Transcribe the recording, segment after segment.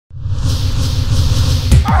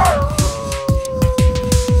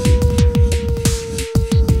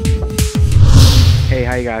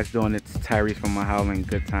how you guys doing? It's Tyrese from My Howling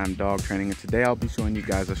Good Time Dog Training, and today I'll be showing you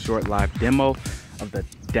guys a short live demo of the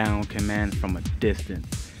down command from a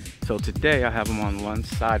distance. So today I have him on one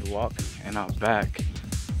sidewalk and I'll back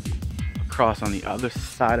across on the other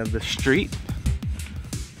side of the street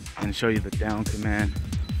and show you the down command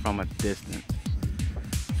from a distance.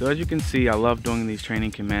 So as you can see, I love doing these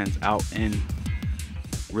training commands out in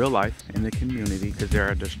real life in the community because there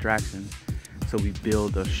are distractions. So we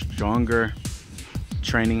build a stronger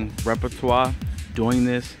training repertoire doing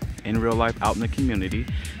this in real life out in the community.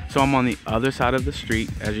 So I'm on the other side of the street,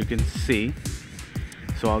 as you can see.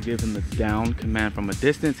 So I'll give him the down command from a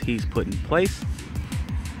distance he's put in place.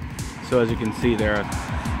 So as you can see, there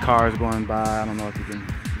are cars going by. I don't know if you can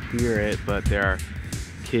hear it, but there are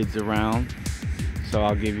kids around. So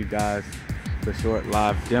I'll give you guys the short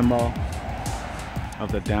live demo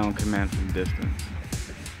of the down command from distance.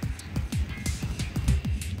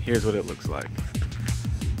 Here's what it looks like.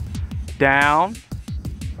 Down.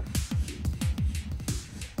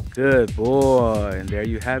 Good boy. And there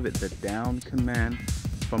you have it, the down command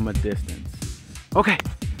from a distance. Okay.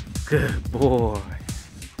 Good boy.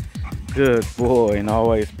 Good boy. And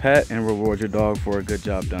always pet and reward your dog for a good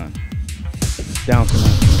job done. Down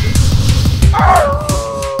command.